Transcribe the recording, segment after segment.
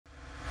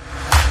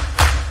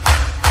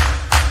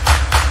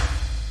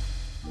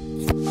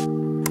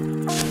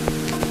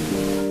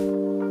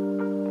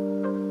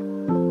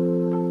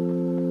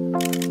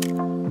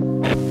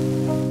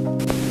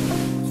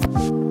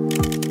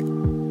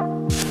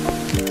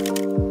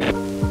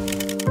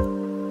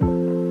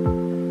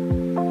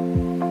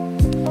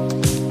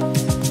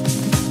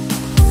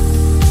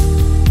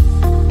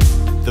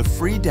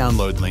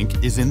download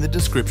link is in the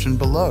description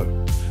below.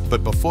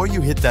 But before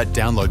you hit that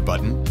download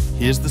button,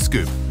 here's the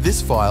scoop.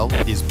 This file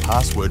is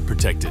password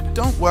protected.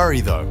 Don't worry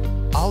though,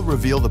 I'll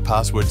reveal the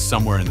password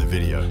somewhere in the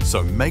video,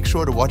 so make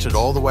sure to watch it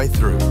all the way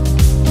through.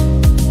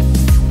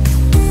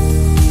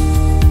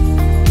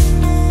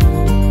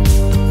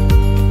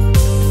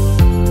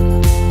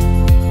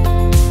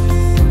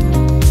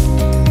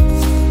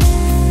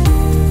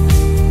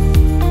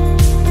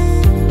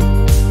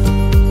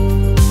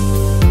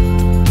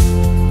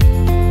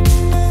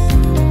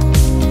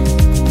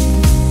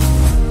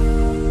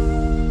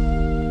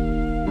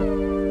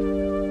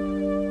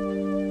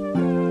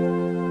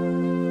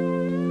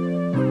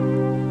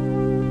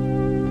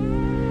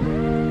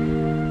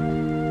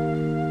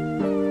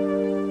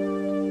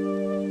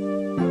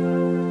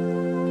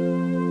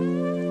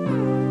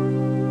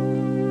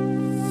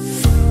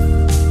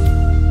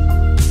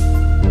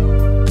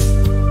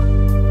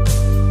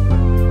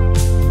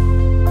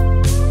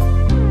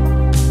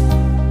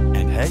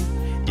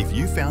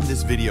 Found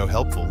this video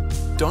helpful,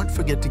 don't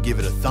forget to give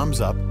it a thumbs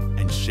up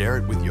and share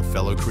it with your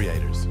fellow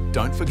creators.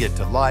 Don't forget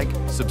to like,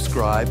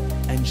 subscribe,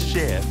 and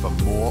share for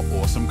more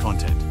awesome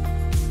content.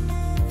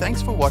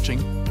 Thanks for watching,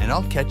 and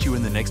I'll catch you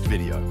in the next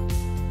video.